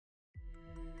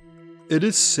It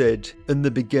is said, in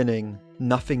the beginning,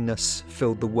 nothingness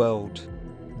filled the world.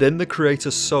 Then the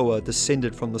creator Soa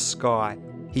descended from the sky.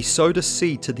 He sowed a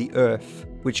seed to the earth,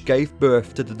 which gave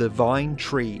birth to the divine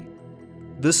tree.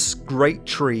 This great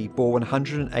tree bore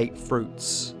 108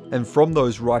 fruits, and from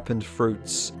those ripened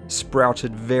fruits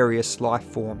sprouted various life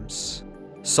forms.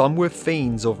 Some were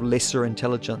fiends of lesser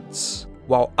intelligence,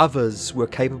 while others were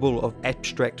capable of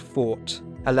abstract thought,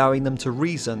 allowing them to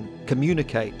reason,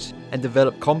 communicate, and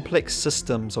develop complex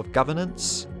systems of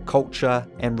governance, culture,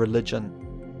 and religion.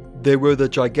 There were the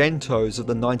Gigantos of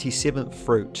the 97th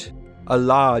fruit, a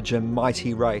large and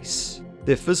mighty race.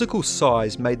 Their physical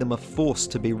size made them a force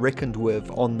to be reckoned with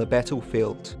on the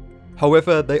battlefield.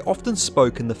 However, they often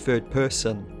spoke in the third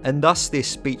person, and thus their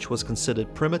speech was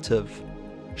considered primitive.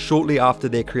 Shortly after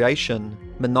their creation,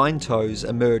 Menintos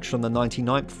emerged from the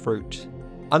 99th fruit.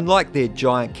 Unlike their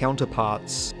giant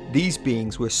counterparts, these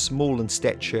beings were small in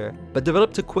stature, but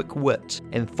developed a quick wit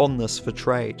and fondness for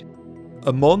trade.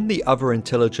 Among the other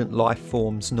intelligent life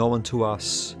forms known to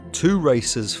us, two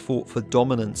races fought for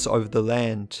dominance over the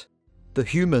land: the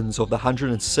humans of the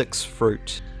 106th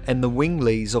fruit, and the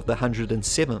Winglies of the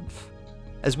 107th.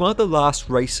 As one of the last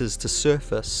races to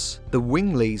surface, the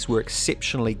Winglies were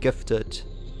exceptionally gifted.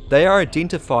 They are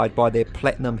identified by their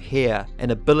platinum hair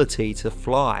and ability to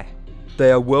fly.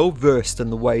 They are well versed in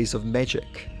the ways of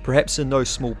magic, perhaps in no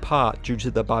small part due to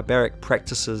the barbaric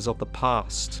practices of the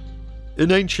past.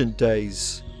 In ancient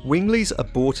days, Winglies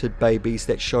aborted babies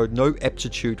that showed no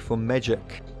aptitude for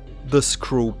magic. This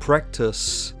cruel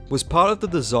practice was part of the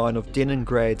design of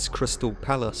Deningrad's Crystal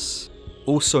Palace,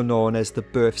 also known as the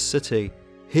Birth City.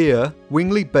 Here,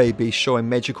 Wingly babies showing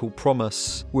magical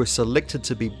promise were selected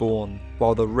to be born,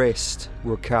 while the rest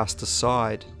were cast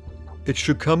aside. It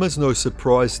should come as no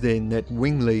surprise then that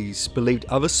Winglies believed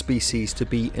other species to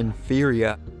be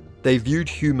inferior. They viewed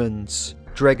humans,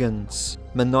 dragons,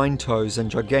 Menintos and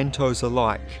Gigantos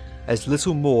alike as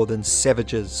little more than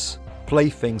savages,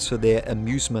 playthings for their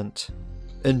amusement.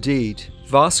 Indeed,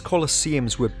 vast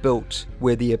colosseums were built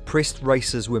where the oppressed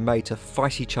races were made to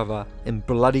fight each other in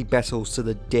bloody battles to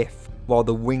the death while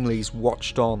the Winglies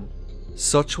watched on.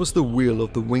 Such was the will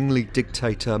of the Wingly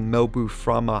dictator Melbu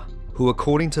Frahma, who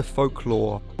according to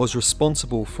folklore was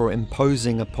responsible for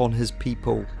imposing upon his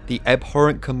people the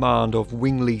abhorrent command of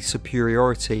Wingly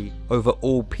superiority over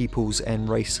all peoples and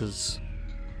races.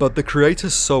 But the creator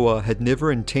Soa had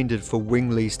never intended for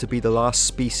Winglies to be the last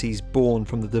species born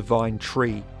from the divine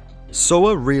tree.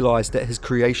 Soa realized that his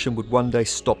creation would one day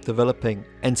stop developing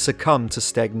and succumb to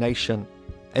stagnation,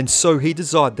 and so he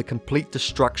desired the complete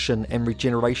destruction and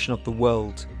regeneration of the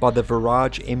world by the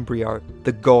Virage embryo,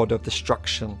 the god of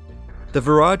destruction. The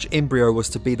Virage embryo was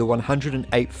to be the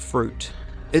 108th fruit.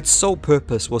 Its sole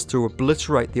purpose was to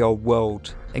obliterate the old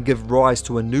world and give rise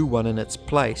to a new one in its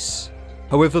place.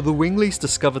 However, the Winglies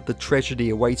discovered the tragedy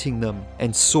awaiting them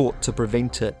and sought to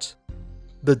prevent it.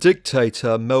 The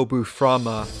dictator Melbu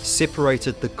Frahma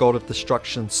separated the god of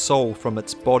destruction's soul from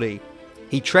its body.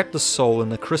 He trapped the soul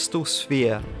in a crystal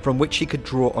sphere from which he could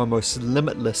draw almost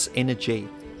limitless energy.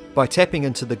 By tapping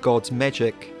into the god's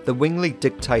magic, the Wingly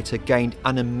dictator gained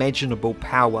unimaginable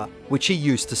power, which he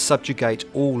used to subjugate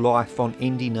all life on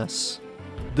Endiness.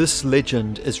 This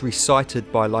legend is recited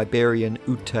by librarian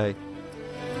Ute.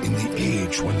 In the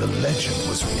age when the legend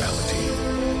was reality,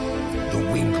 the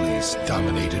Winglies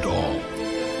dominated all,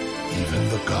 even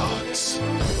the gods.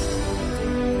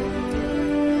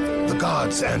 The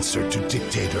gods answered to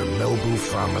dictator Melbu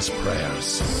Frahma's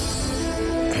prayers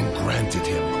and granted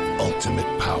him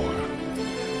ultimate power,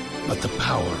 but the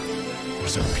power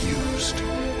was abused.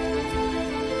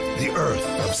 The earth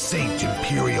of Saint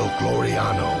Imperial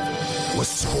Gloriano was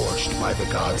scorched by the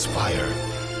god's fire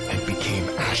and became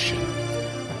ashen.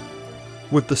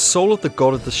 With the soul of the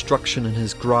god of destruction in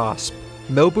his grasp,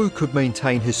 Melbu could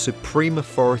maintain his supreme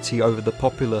authority over the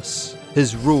populace,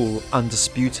 his rule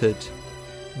undisputed.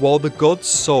 While the god's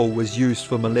soul was used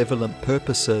for malevolent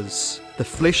purposes, the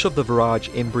flesh of the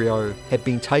Virage embryo had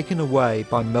been taken away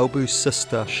by Melbu's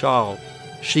sister Charles.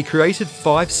 She created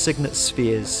 5 signet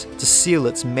spheres to seal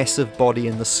its massive body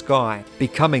in the sky,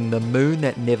 becoming the moon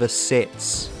that never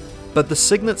sets. But the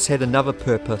signets had another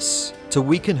purpose: to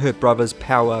weaken her brother's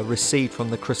power received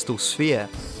from the crystal sphere.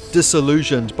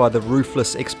 Disillusioned by the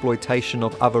ruthless exploitation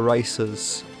of other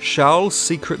races, Charles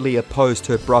secretly opposed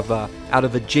her brother out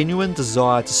of a genuine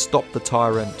desire to stop the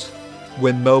tyrant.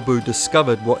 When Melbu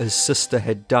discovered what his sister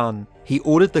had done, he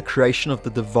ordered the creation of the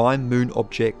divine moon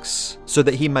objects so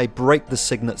that he may break the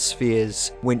signet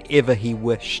spheres whenever he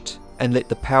wished, and let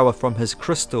the power from his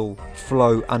crystal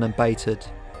flow unabated.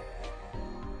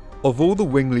 Of all the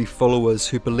Wingley followers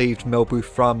who believed Melbu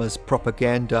Frahma's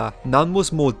propaganda, none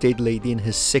was more deadly than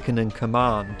his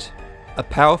second-in-command. A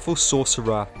powerful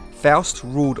sorcerer, Faust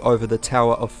ruled over the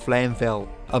Tower of Flamvel,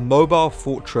 a mobile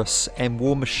fortress and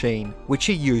war machine which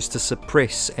he used to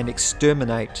suppress and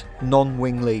exterminate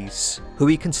non-Winglies, who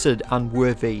he considered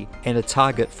unworthy and a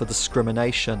target for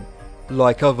discrimination.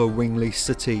 Like other Wingley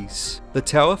cities, the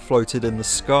tower floated in the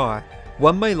sky.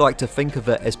 One may like to think of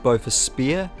it as both a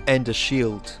spear and a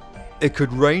shield. It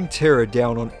could rain terror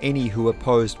down on any who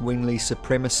opposed Wingley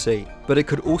supremacy, but it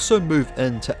could also move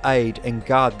in to aid and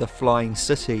guard the flying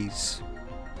cities.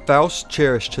 Faust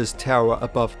cherished his tower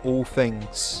above all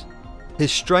things.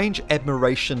 His strange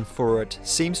admiration for it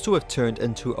seems to have turned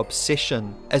into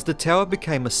obsession, as the tower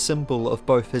became a symbol of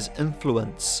both his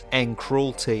influence and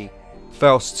cruelty.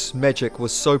 Faust's magic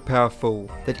was so powerful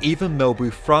that even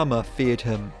Melbu Frahma feared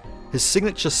him. His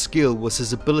signature skill was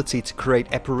his ability to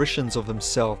create apparitions of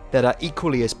himself that are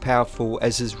equally as powerful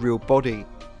as his real body.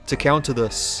 To counter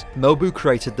this, Melbu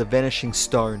created the Vanishing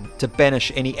Stone to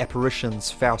banish any apparitions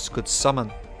Faust could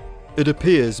summon. It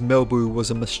appears Melbu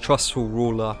was a mistrustful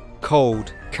ruler,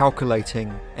 cold,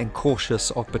 calculating, and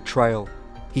cautious of betrayal.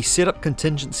 He set up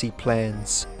contingency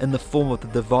plans in the form of the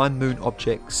Divine Moon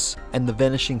objects and the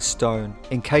Vanishing Stone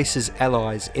in case his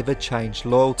allies ever changed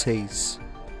loyalties.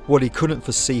 What he couldn't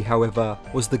foresee, however,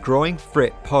 was the growing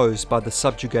threat posed by the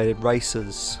subjugated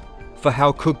races. For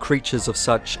how could creatures of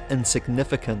such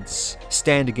insignificance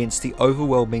stand against the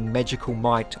overwhelming magical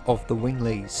might of the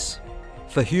Winglies?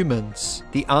 For humans,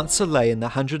 the answer lay in the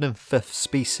 105th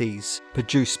species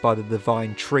produced by the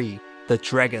divine tree, the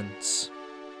dragons.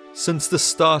 Since the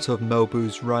start of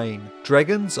Melbu's reign,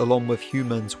 dragons along with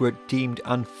humans were deemed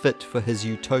unfit for his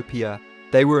utopia.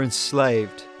 They were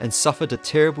enslaved and suffered a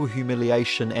terrible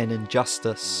humiliation and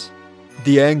injustice.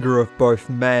 The anger of both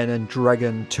man and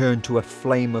dragon turned to a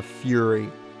flame of fury.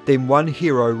 Then one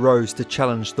hero rose to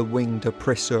challenge the winged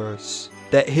oppressors.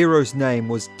 That hero's name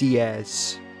was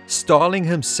Diaz. Styling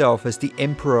himself as the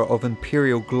Emperor of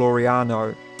Imperial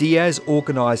Gloriano, Diaz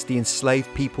organised the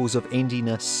enslaved peoples of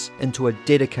Endiness into a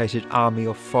dedicated army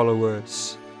of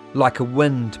followers. Like a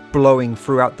wind blowing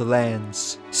throughout the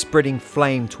lands, spreading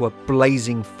flame to a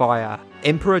blazing fire,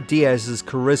 Emperor Diaz's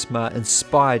charisma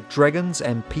inspired dragons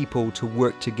and people to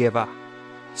work together.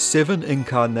 7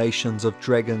 incarnations of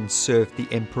dragons served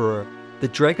the Emperor. The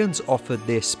dragons offered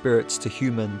their spirits to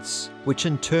humans, which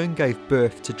in turn gave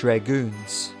birth to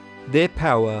dragoons. Their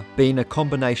power being a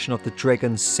combination of the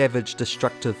dragon's savage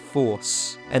destructive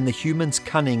force and the human's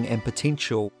cunning and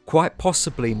potential quite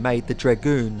possibly made the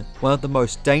dragoon one of the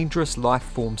most dangerous life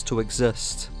forms to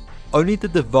exist. Only the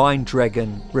divine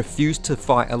dragon refused to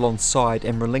fight alongside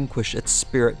and relinquish its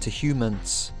spirit to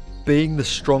humans. Being the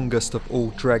strongest of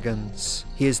all dragons,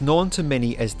 he is known to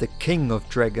many as the King of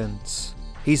Dragons.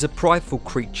 He's a prideful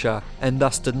creature and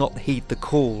thus did not heed the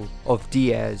call of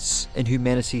Diaz in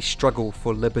humanity's struggle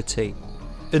for liberty.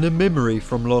 In a memory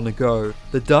from long ago,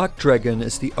 the Dark Dragon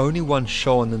is the only one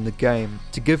shown in the game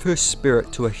to give her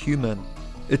spirit to a human.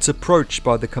 It's approached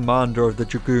by the commander of the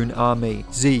Dragoon army,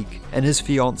 Zieg, and his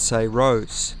fiancée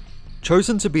Rose.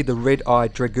 Chosen to be the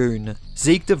red-eyed dragoon,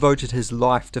 Zieg devoted his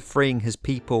life to freeing his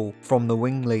people from the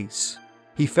Winglies.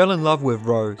 He fell in love with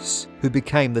Rose, who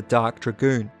became the Dark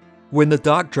Dragoon. When the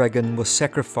Dark Dragon was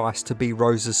sacrificed to be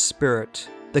Rose's spirit,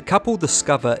 the couple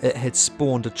discover it had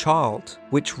spawned a child,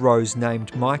 which Rose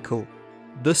named Michael.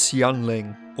 This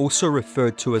youngling, also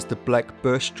referred to as the Black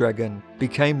Burst Dragon,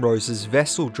 became Rose's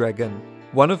vassal dragon,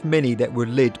 one of many that were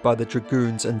led by the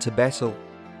dragoons into battle.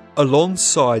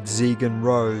 Alongside Zieg and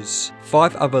Rose,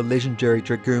 5 other legendary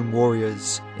dragoon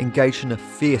warriors engaged in a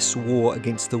fierce war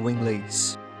against the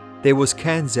Winglies. There was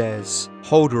Kanzaz,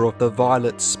 holder of the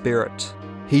Violet Spirit.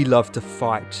 He loved to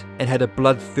fight and had a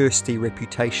bloodthirsty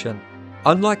reputation.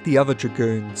 Unlike the other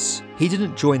dragoons, he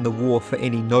didn't join the war for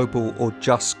any noble or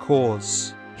just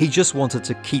cause. He just wanted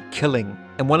to keep killing,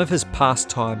 and one of his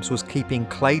pastimes was keeping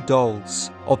clay dolls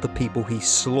of the people he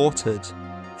slaughtered.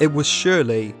 It was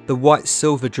Shirley, the White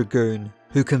Silver Dragoon,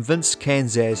 who convinced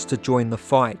Kanzaz to join the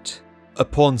fight.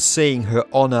 Upon seeing her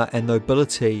honour and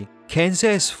nobility,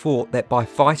 Kanzaz thought that by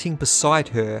fighting beside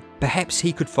her, perhaps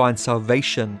he could find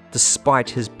salvation despite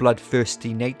his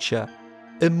bloodthirsty nature.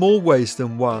 In more ways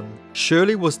than one,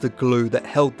 Shirley was the glue that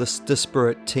held this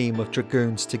disparate team of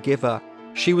dragoons together.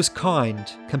 She was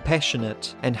kind,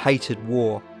 compassionate, and hated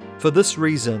war. For this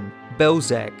reason,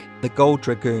 Belzac, the Gold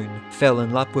Dragoon, fell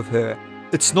in love with her.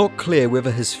 It's not clear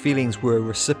whether his feelings were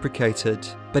reciprocated,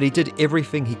 but he did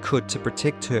everything he could to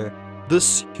protect her.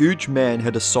 This huge man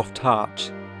had a soft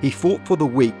heart. He fought for the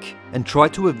weak and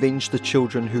tried to avenge the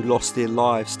children who lost their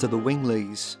lives to the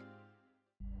Winglies.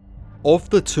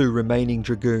 Of the 2 remaining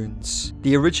dragoons,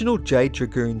 the original Jade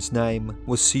Dragoon's name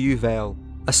was Suyuval.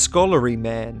 A scholarly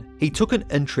man, he took an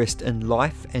interest in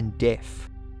life and death.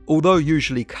 Although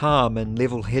usually calm and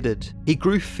level-headed, he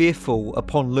grew fearful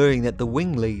upon learning that the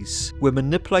Winglies were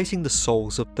manipulating the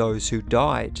souls of those who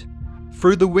died.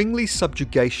 Through the Winglies'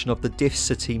 subjugation of the Death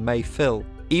City Mayfill,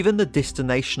 even the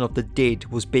destination of the dead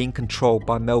was being controlled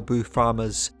by Melbu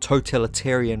Frahma's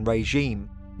totalitarian regime.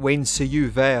 When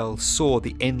Suyuval saw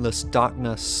the endless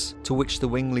darkness to which the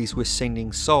Winglies were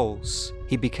sending souls,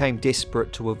 he became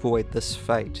desperate to avoid this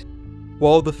fate.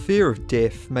 While the fear of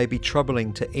death may be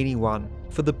troubling to anyone,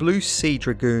 for the Blue Sea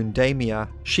Dragoon Damia,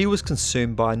 she was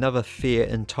consumed by another fear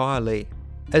entirely.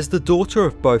 As the daughter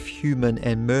of both human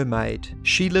and mermaid,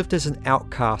 she lived as an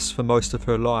outcast for most of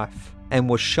her life, and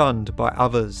was shunned by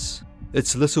others.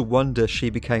 It's little wonder she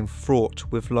became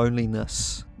fraught with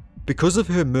loneliness. Because of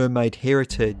her mermaid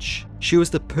heritage, she was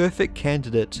the perfect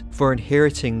candidate for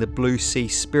inheriting the Blue Sea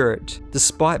spirit,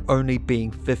 despite only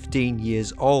being 15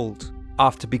 years old.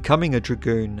 After becoming a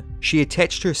dragoon, she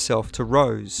attached herself to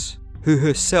Rose, who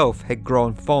herself had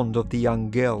grown fond of the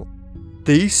young girl.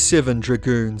 These 7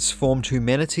 dragoons formed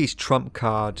humanity's trump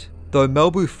card, though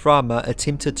Melbu Frahma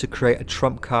attempted to create a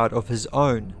trump card of his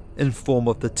own, in form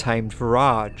of the tamed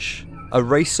Virage, a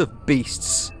race of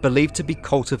beasts believed to be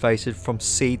cultivated from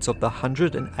seeds of the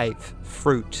 108th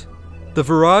fruit. The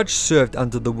Virage served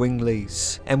under the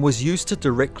Winglies, and was used to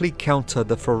directly counter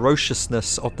the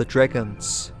ferociousness of the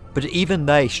dragons, but even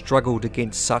they struggled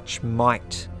against such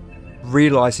might.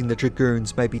 Realising the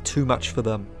dragoons may be too much for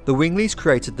them, the Winglies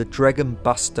created the Dragon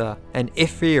Buster, an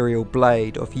ethereal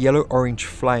blade of yellow-orange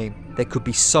flame that could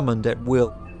be summoned at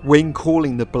will. When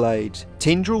calling the blade,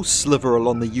 tendrils slither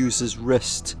along the user's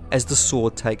wrist as the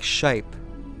sword takes shape.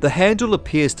 The handle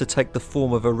appears to take the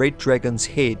form of a red dragon's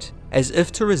head, as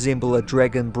if to resemble a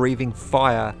dragon breathing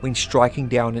fire when striking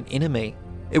down an enemy.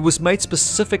 It was made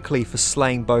specifically for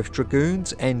slaying both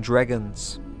dragoons and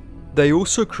dragons. They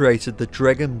also created the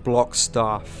Dragon Block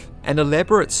Staff, an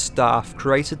elaborate staff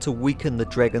created to weaken the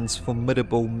dragon's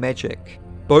formidable magic.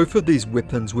 Both of these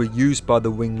weapons were used by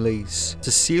the Winglies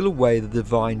to seal away the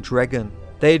divine dragon.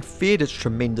 They had feared its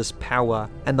tremendous power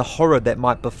and the horror that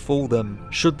might befall them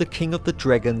should the King of the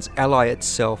Dragons ally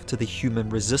itself to the human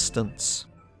resistance.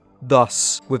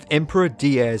 Thus, with Emperor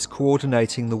Diaz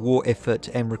coordinating the war effort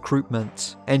and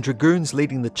recruitment, and dragoons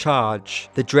leading the charge,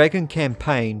 the Dragon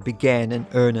campaign began in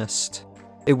earnest.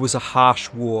 It was a harsh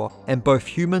war, and both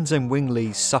humans and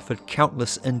Winglies suffered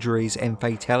countless injuries and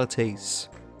fatalities.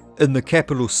 In the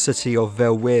capital city of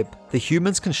Velweb, the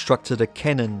humans constructed a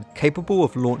cannon capable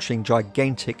of launching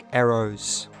gigantic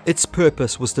arrows. Its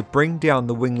purpose was to bring down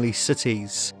the Wingley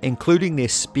cities, including their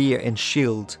spear and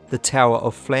shield, the Tower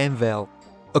of Flamvel.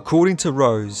 According to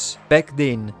Rose, back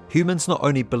then, humans not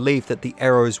only believed that the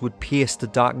arrows would pierce the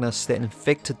darkness that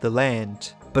infected the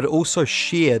land, but also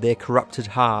shear their corrupted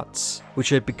hearts, which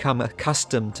had become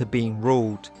accustomed to being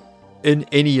ruled. In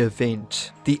any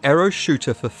event, the arrow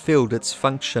shooter fulfilled its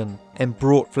function and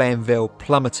brought Flamvel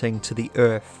plummeting to the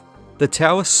earth. The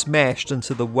tower smashed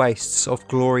into the wastes of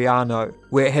Gloriano,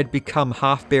 where it had become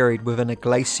half buried within a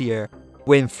glacier.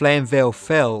 When Flamvel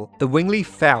fell, the Wingley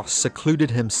Faust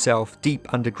secluded himself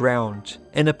deep underground,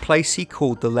 in a place he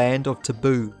called the Land of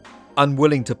Taboo.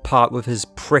 Unwilling to part with his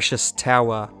precious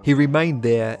tower, he remained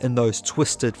there in those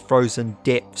twisted frozen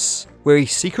depths, where he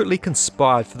secretly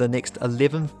conspired for the next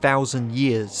 11,000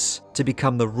 years to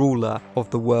become the ruler of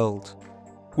the world.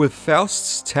 With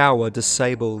Faust's tower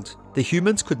disabled, the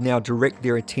humans could now direct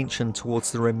their attention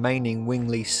towards the remaining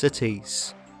Wingley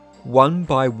cities. One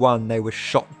by one they were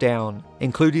shot down,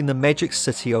 including the magic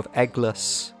city of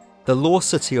Aglis, the law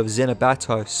city of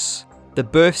Xenobatos, the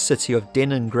birth city of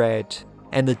Deningrad,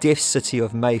 and the death city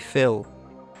of Mayfill.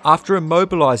 After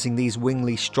immobilizing these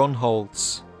Wingley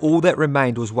strongholds, all that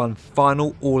remained was one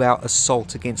final all-out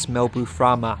assault against Melbu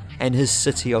Frahma and his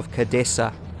city of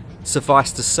Cadessa.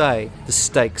 Suffice to say, the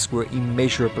stakes were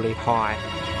immeasurably high.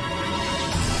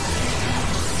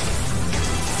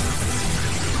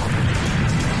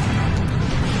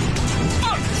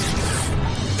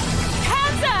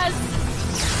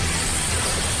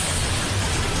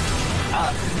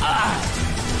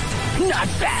 Not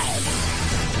bad.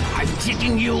 I'm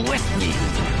taking you with me.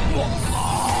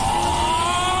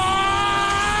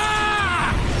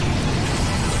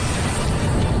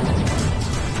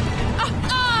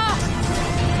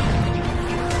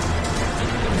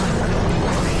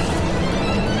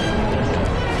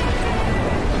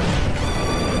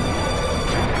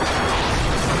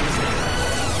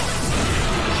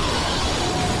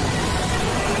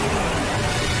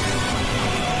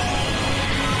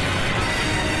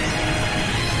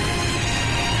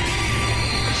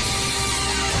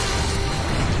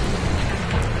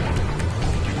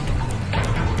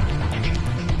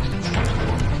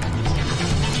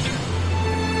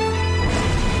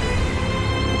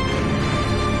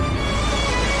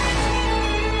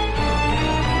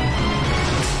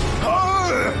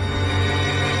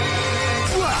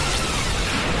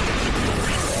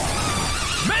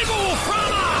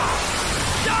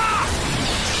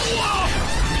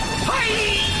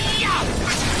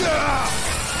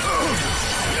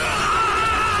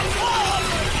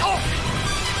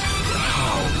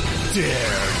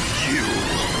 dare you?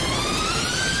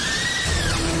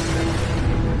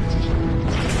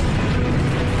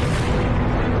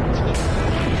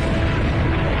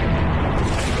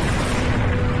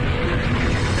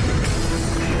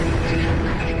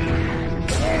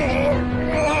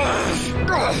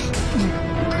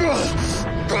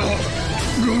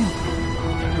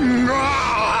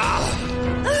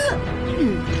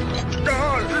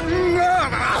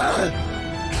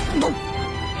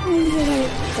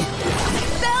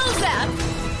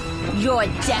 Your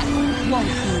death won't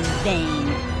be in vain.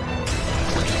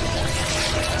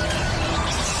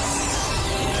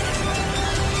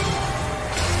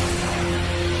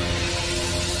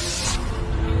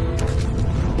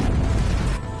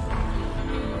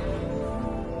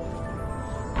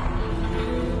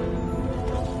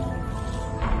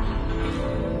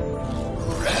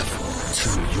 Revel to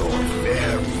your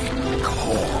very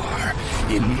core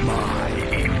in my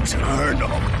eternal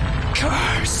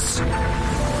curse.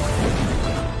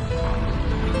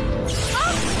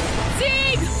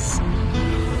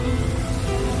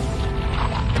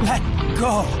 Let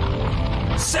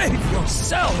go! Save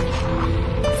yourself!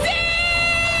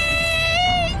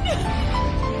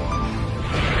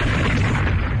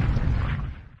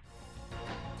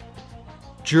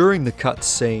 During the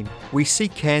cutscene, we see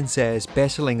Kansas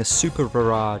battling a super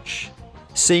Virage.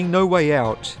 Seeing no way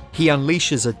out, he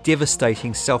unleashes a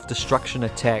devastating self-destruction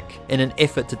attack in an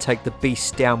effort to take the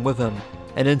beast down with him,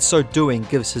 and in so doing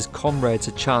gives his comrades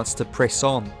a chance to press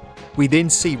on. We then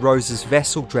see Rose's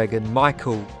vassal dragon,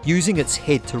 Michael, using its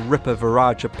head to rip a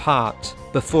Virage apart,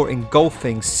 before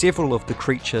engulfing several of the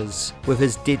creatures with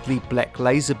his deadly black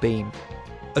laser beam.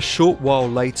 A short while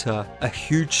later, a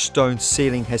huge stone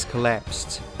ceiling has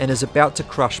collapsed, and is about to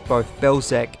crush both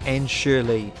Belzac and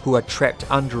Shirley, who are trapped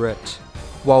under it.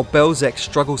 While Belzac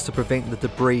struggles to prevent the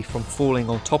debris from falling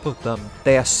on top of them,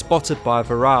 they are spotted by a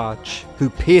Virage, who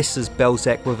pierces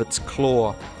Belzac with its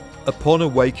claw. Upon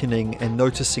awakening and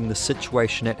noticing the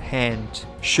situation at hand,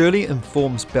 Shirley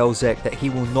informs Belzac that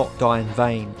he will not die in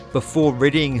vain, before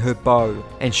readying her bow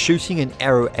and shooting an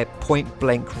arrow at point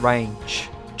blank range,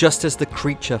 just as the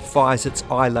creature fires its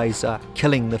eye laser,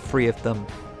 killing the three of them.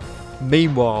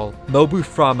 Meanwhile, Melbu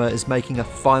Frahma is making a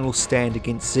final stand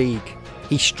against Zieg.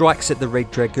 He strikes at the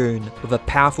Red Dragoon with a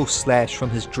powerful slash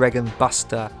from his Dragon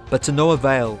Buster, but to no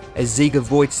avail, as Zieg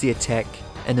avoids the attack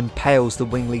and impales the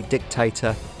Winglies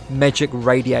dictator. Magic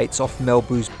radiates off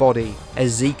Melbu's body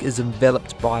as Zieg is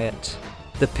enveloped by it.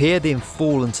 The pair then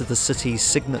fall into the city's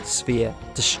signet sphere,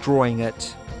 destroying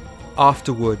it.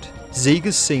 Afterward, Zieg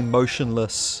is seen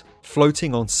motionless,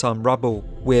 floating on some rubble,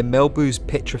 where Melbu's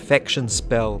petrifaction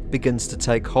spell begins to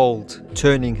take hold,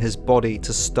 turning his body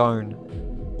to stone.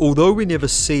 Although we never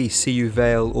see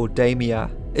Ciuvale or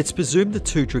Damia, it's presumed the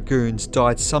two Dragoons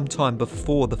died sometime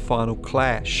before the final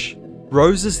clash.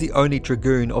 Rose is the only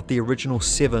Dragoon of the original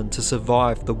 7 to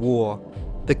survive the war.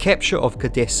 The capture of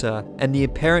Cadessa and the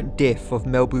apparent death of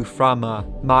Melbu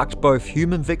Frahma marked both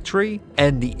human victory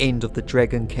and the end of the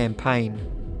Dragon campaign.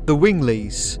 The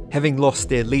Winglies, having lost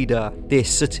their leader, their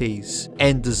cities,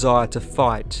 and desire to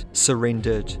fight,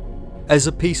 surrendered. As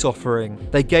a peace offering,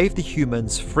 they gave the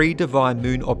humans 3 divine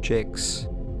moon objects.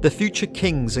 The future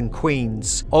kings and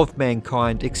queens of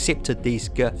mankind accepted these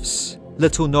gifts,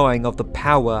 little knowing of the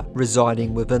power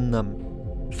residing within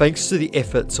them. Thanks to the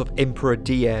efforts of Emperor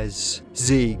Diaz,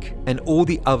 Zieg, and all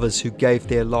the others who gave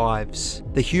their lives,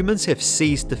 the humans have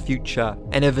seized the future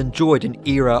and have enjoyed an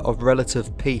era of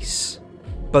relative peace.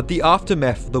 But the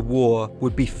aftermath of the war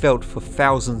would be felt for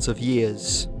thousands of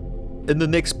years. In the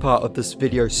next part of this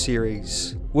video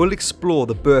series, we'll explore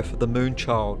the birth of the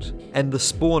Moonchild and the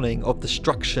spawning of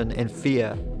destruction and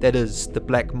fear that is the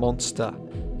Black Monster.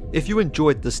 If you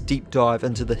enjoyed this deep dive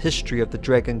into the history of the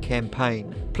Dragon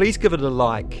campaign, please give it a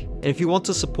like, and if you want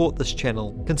to support this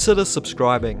channel, consider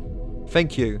subscribing.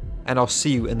 Thank you, and I'll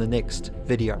see you in the next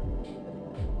video.